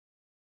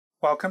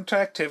Welcome to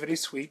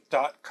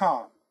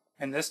ActivitySuite.com.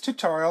 In this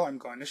tutorial, I'm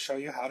going to show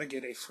you how to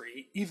get a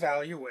free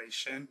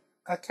evaluation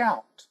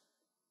account.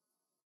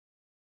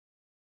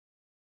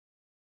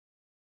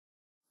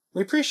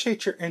 We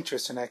appreciate your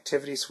interest in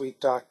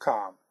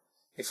ActivitySuite.com,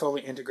 a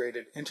fully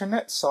integrated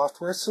internet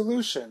software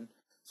solution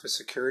for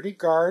security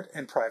guard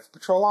and private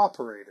patrol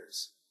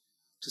operators.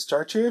 To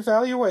start your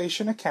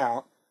evaluation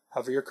account,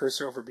 hover your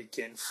cursor over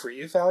Begin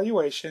Free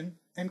Evaluation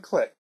and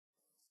click.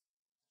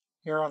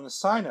 Here on the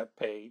Sign Up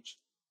page,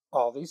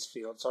 all these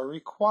fields are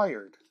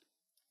required.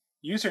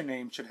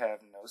 Username should have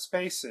no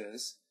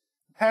spaces.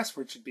 The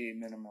password should be a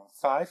minimum of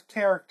 5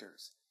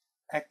 characters.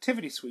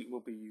 ActivitySuite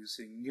will be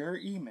using your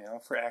email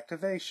for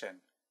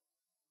activation.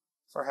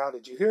 For How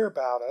Did You Hear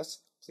About Us,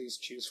 please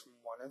choose from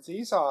one of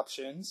these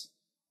options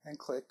and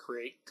click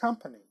Create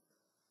Company.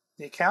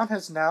 The account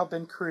has now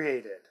been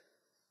created.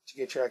 To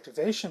get your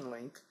activation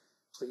link,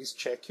 please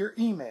check your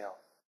email.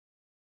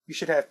 You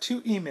should have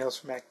 2 emails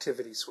from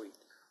ActivitySuite.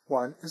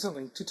 One is a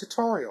link to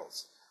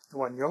tutorials. The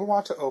one you'll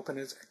want to open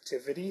is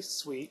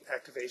ActivitySuite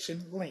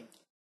Activation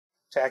Link.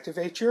 To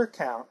activate your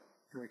account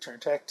and return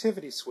to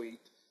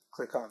ActivitySuite,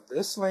 click on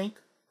this link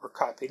or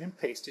copy it and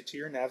paste it to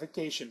your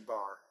navigation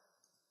bar.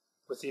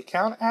 With the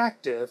account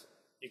active,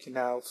 you can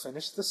now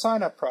finish the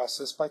sign-up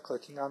process by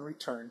clicking on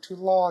Return to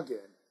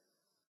Login.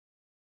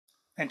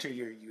 Enter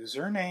your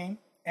username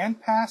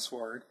and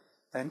password,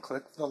 then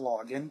click the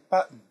Login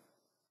button.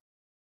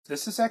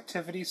 This is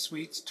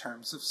ActivitySuite's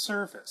Terms of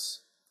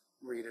Service.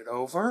 Read it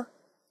over,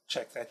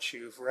 check that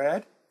you've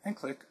read, and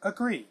click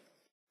Agree.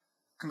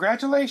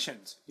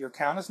 Congratulations! Your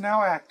account is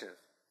now active.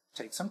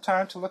 Take some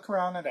time to look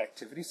around at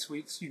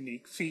ActivitySuite's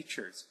unique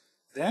features.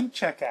 Then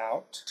check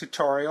out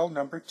tutorial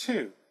number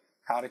 2,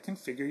 How to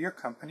Configure Your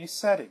Company's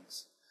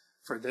Settings.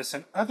 For this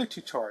and other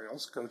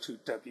tutorials, go to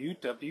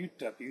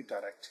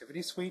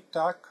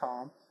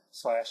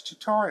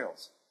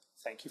www.activitysuite.com/tutorials.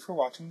 Thank you for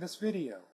watching this video.